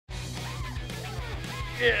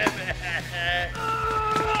Hey,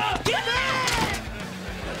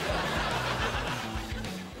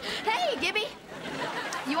 Gibby.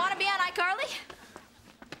 You want to be on iCarly?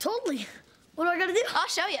 Totally. What do I gotta do? I'll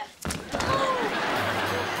show you.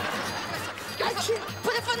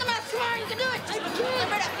 Put it in the mouth. Come on, you can do it. I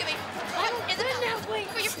can't. Right up, Gibby. In the mouth. Wait.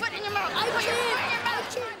 Put your foot in your mouth. Put your foot in your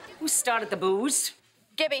mouth. Who started the booze?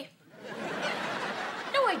 Gibby.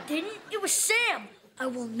 No, I didn't. It was Sam. I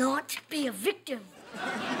will not be a victim.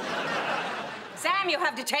 Sam, you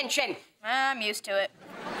have detention. I'm used to it.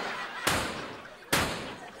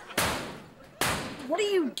 What are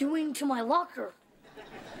you doing to my locker?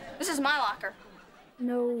 This is my locker.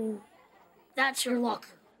 No, that's your locker.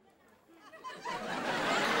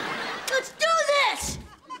 Let's do this!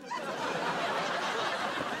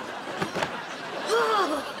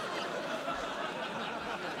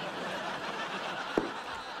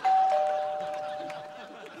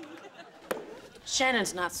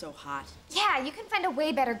 Shannon's not so hot. Yeah, you can find a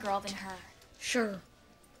way better girl than her. Sure.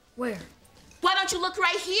 Where? Why don't you look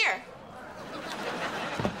right here?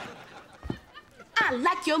 I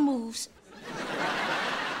like your moves.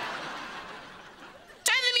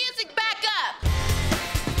 Turn the music back up.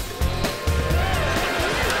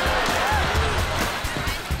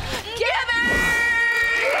 Gibby!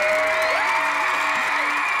 Yeah.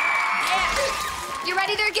 You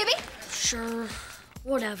ready there, Gibby? Sure.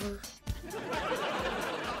 Whatever.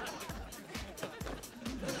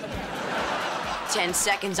 Ten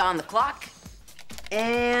seconds on the clock.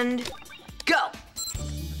 And go.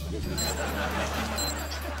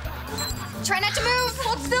 Try not to move.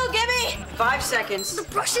 Hold still, Gibby. 5 seconds. The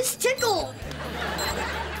brushes tickle.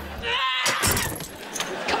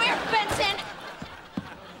 Come here, Benson.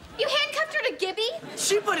 You handcuffed her to Gibby?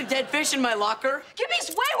 She put a dead fish in my locker. Gibby's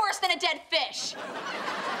way worse than a dead fish.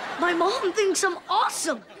 My mom thinks I'm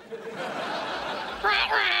awesome. Quack,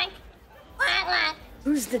 quack. Quack, quack.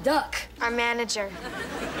 Who's the duck? Our manager.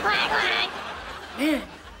 Quack, quack. Man,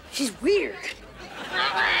 she's weird.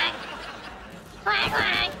 Quack, quack. Quack,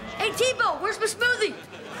 quack. Hey, Tebow, where's my smoothie?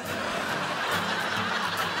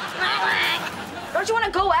 Quack, quack. Don't you want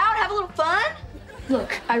to go out, have a little fun?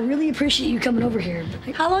 Look, I really appreciate you coming over here.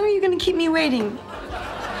 How long are you gonna keep me waiting?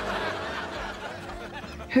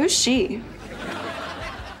 Who's she?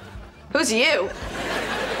 Who's you?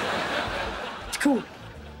 It's cool.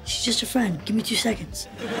 She's just a friend. Give me 2 seconds.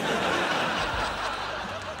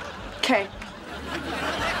 Okay.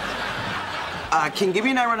 Can Gibby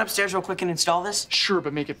and I run upstairs real quick and install this? Sure,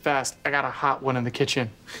 but make it fast. I got a hot one in the kitchen.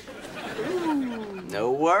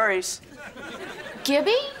 No worries.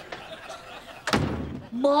 Gibby?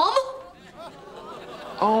 Mom?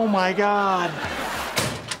 Oh my God.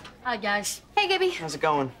 Hi, guys. Hey, Gibby. How's it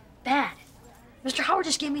going? Bad. Mr. Howard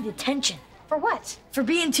just gave me detention For what? for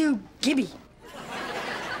being too Gibby.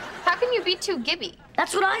 How can you be too Gibby?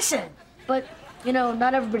 That's what I said. But, you know,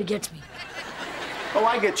 not everybody gets me. Oh,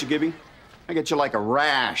 I get you, Gibby. I get you like a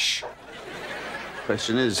rash.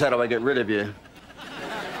 Question is, how do I get rid of you?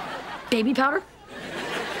 Baby powder?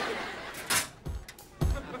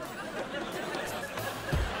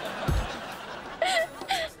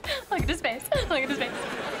 Look at his face. Look at his face.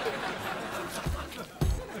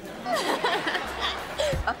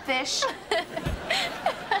 A fish.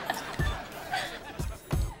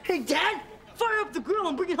 Hey, Dad, fire up the grill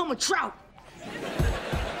and bring home a trout.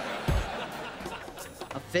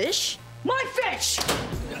 A fish? My fish!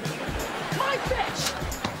 My fish!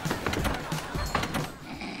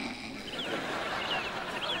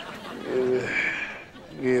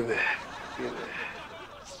 Give it.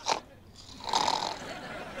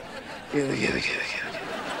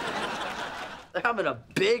 They're having a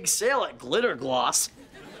big sale at Glitter Gloss.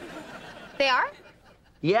 They are?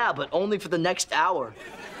 Yeah, but only for the next hour.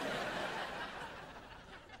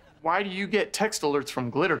 Why do you get text alerts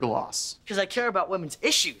from Glitter Gloss? Because I care about women's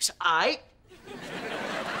issues, aight?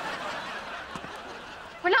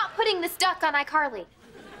 We're not putting this duck on iCarly.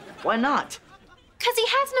 Why not? Because he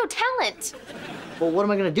has no talent. Well, what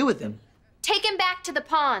am I gonna do with him? Take him back to the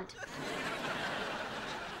pond.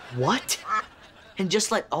 What? And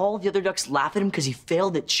just let all the other ducks laugh at him because he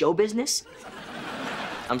failed at show business?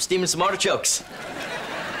 I'm steaming some artichokes.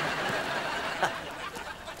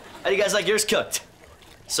 How do you guys like yours cooked?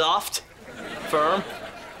 Soft? Firm?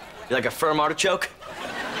 You like a firm artichoke?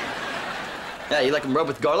 Yeah, you like them rubbed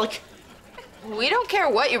with garlic? We don't care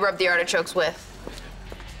what you rub the artichokes with.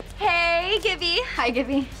 Hey, Gibby. Hi,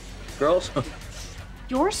 Gibby. Girls?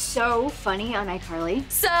 You're so funny on iCarly.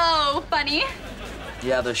 So funny.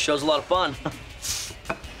 Yeah, the show's a lot of fun.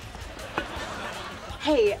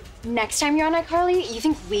 Hey, next time you're on iCarly, you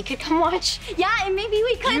think we could come watch? Yeah, and maybe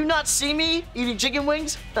we could. Do you not see me eating chicken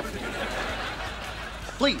wings?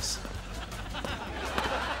 Please.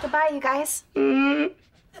 Goodbye, you guys.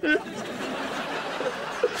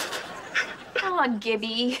 Aw,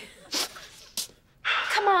 Gibby.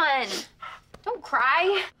 Come on. Don't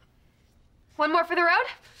cry. One more for the road?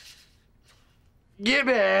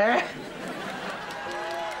 Gibby!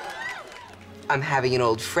 I'm having an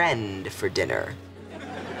old friend for dinner.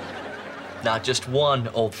 Not just one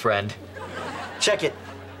old friend. Check it.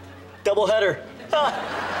 Double header.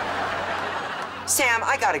 Sam,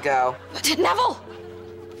 I gotta go. Neville!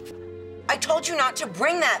 I told you not to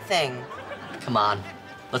bring that thing. Come on.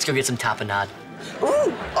 Let's go get some tapenade.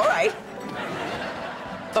 Ooh, all right.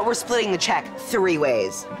 But we're splitting the check 3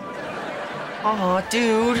 ways. Aw,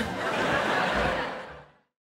 dude.